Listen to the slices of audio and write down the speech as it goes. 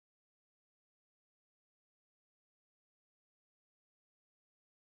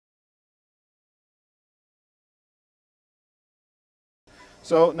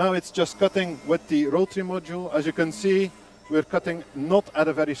So now it's just cutting with the rotary module. As you can see, we're cutting not at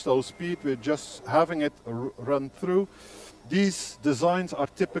a very slow speed, we're just having it run through. These designs are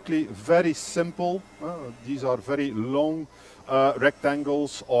typically very simple. These are very long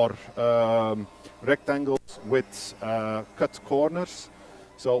rectangles or rectangles with cut corners.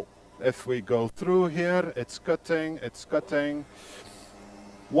 So if we go through here, it's cutting, it's cutting.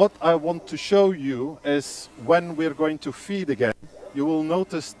 What I want to show you is when we're going to feed again, you will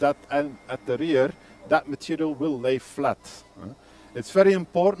notice that at the rear, that material will lay flat. It's very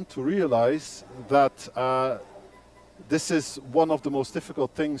important to realize that this is one of the most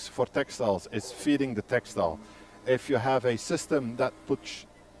difficult things for textiles, is feeding the textile. If you have a system that puts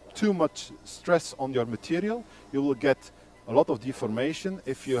too much stress on your material, you will get a lot of deformation.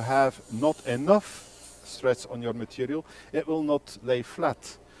 If you have not enough stress on your material, it will not lay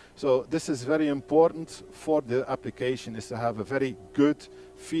flat. So this is very important for the application, is to have a very good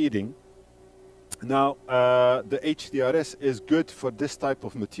feeding. Now, the HDRS is good for this type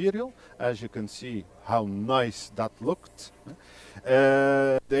of material. As you can see how nice that looked.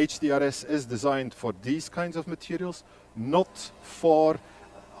 The HDRS is designed for these kinds of materials, not for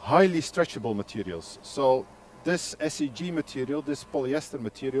highly stretchable materials. So this SEG material, this polyester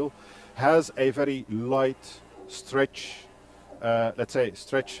material, has a very light stretch, let's say,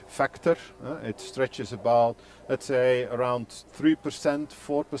 stretch factor. It stretches about, let's say, around 3%, 4%,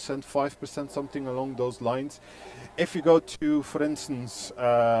 5%, something along those lines. If you go to, for instance,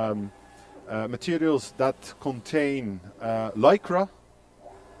 materials that contain lycra,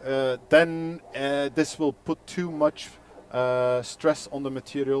 then this will put too much stress on the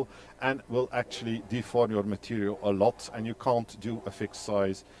material and will actually deform your material a lot, and you can't do a fixed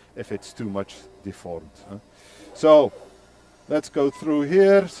size if it's too much deformed. So let's go through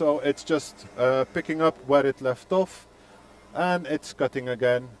here. So it's just picking up where it left off, and it's cutting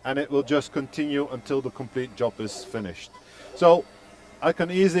again, and it will just continue until the complete job is finished. So I can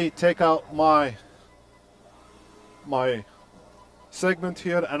easily take out my segment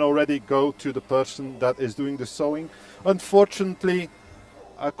here and already go to the person that is doing the sewing. Unfortunately,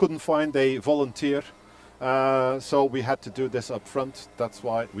 I couldn't find a volunteer, so we had to do this up front. That's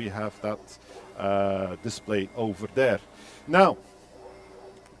why we have that display over there. Now,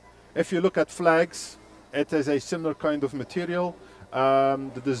 if you look at flags, it is a similar kind of material.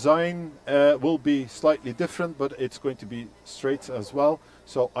 The design will be slightly different, but it's going to be straight as well,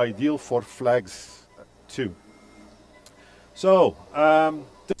 so ideal for flags too. So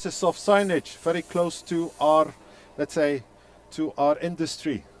this is soft signage, very close to our, let's say, to our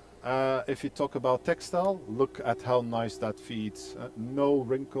industry. If you talk about textile, look at how nice that feeds. No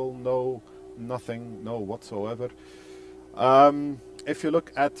wrinkle, no nothing, no whatsoever. If you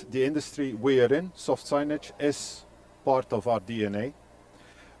look at the industry we are in, soft signage is part of our DNA.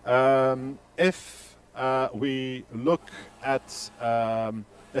 If we look at,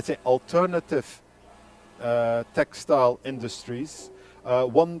 let's say, alternative textile industries,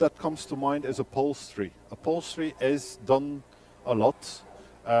 one that comes to mind is upholstery. Upholstery is done a lot.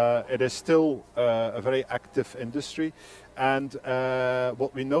 It is still a very active industry, and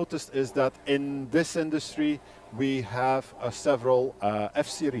what we noticed is that in this industry we have several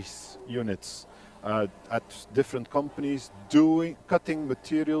F-series units at different companies cutting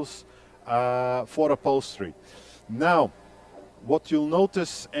materials for upholstery. Now, what you'll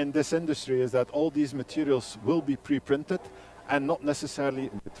notice in this industry is that all these materials will be pre-printed and not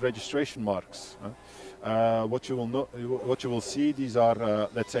necessarily with registration marks. What you will see, these are,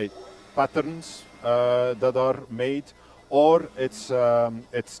 let's say, patterns that are made, or it's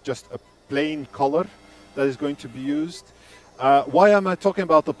just a plain color that is going to be used. Why am I talking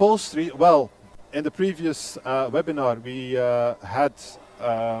about upholstery? Well, in the previous webinar, we had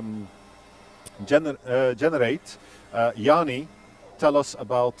Generate, Yanni, tell us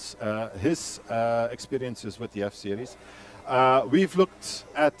about his experiences with the F-Series. We've looked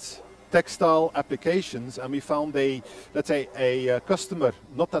at textile applications, and we found let's say, a customer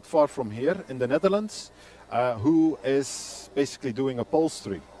not that far from here in the Netherlands, who is basically doing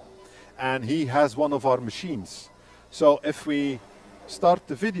upholstery, and he has one of our machines. So if we start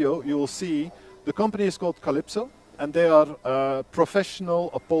the video, you will see the company is called Calypso, and they are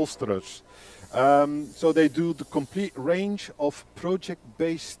professional upholsterers. So they do the complete range of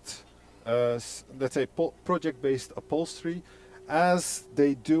project-based, let's say, project-based upholstery, as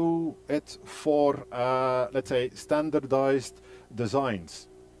they do it for, let's say, standardized designs.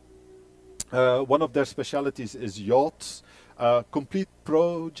 One of their specialties is yachts, complete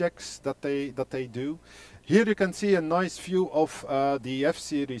projects that they do. Here you can see a nice view of the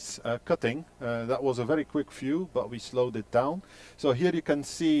F-series cutting. That was a very quick view, but we slowed it down. So here you can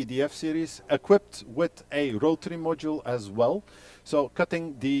see the F-series equipped with a rotary module as well. So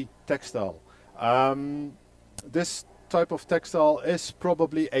cutting the textile. This type of textile is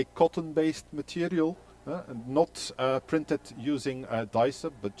probably a cotton-based material, not printed using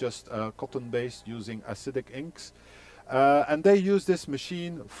dye-sub, but just cotton-based using acidic inks. And they use this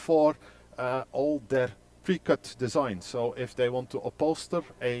machine for all their pre-cut designs. So if they want to upholster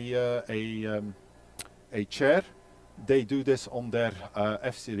a chair, they do this on their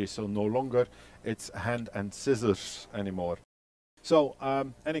F-series. So no longer it's hand and scissors anymore. So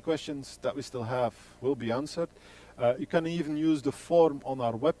any questions that we still have will be answered. You can even use the form on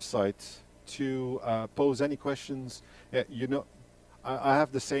our website to pose any questions. You know, I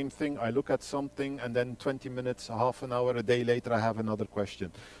have the same thing. I look at something and then 20 minutes, half an hour, a day later I have another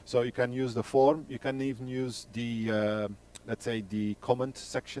question. So you can use the form. You can even use the, let's say, the comment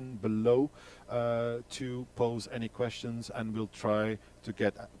section below to pose any questions, and we'll try to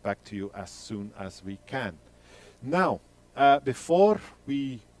get back to you as soon as we can. Now, before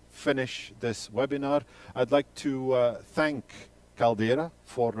we finish this webinar, I'd like to thank Caldera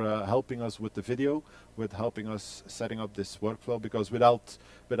for helping us with the video, with helping us setting up this workflow, because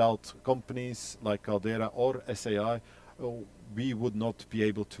without companies like Caldera or SAI, we would not be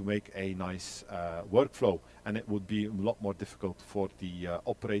able to make a nice workflow, and it would be a lot more difficult for the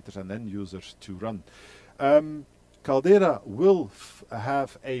operators and end users to run. Caldera will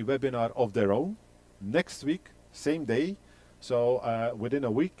have a webinar of their own next week, same day. So within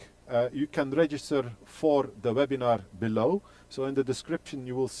a week, you can register for the webinar below. So in the description,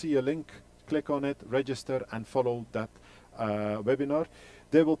 you will see a link. Click on it, register, and follow that webinar.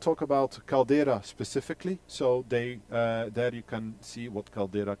 They will talk about Caldera specifically. So there you can see what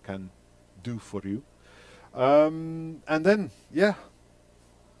Caldera can do for you. And then, yeah,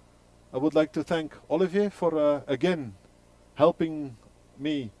 I would like to thank Olivier for, again, helping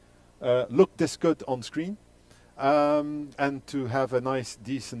me look this good on screen. And to have a nice,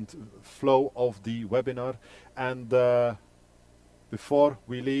 decent flow of the webinar. And before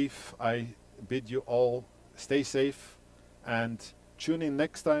we leave, I bid you all stay safe and tune in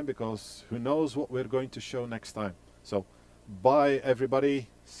next time, because who knows what we're going to show next time. So bye everybody,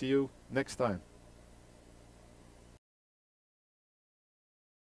 see you next time.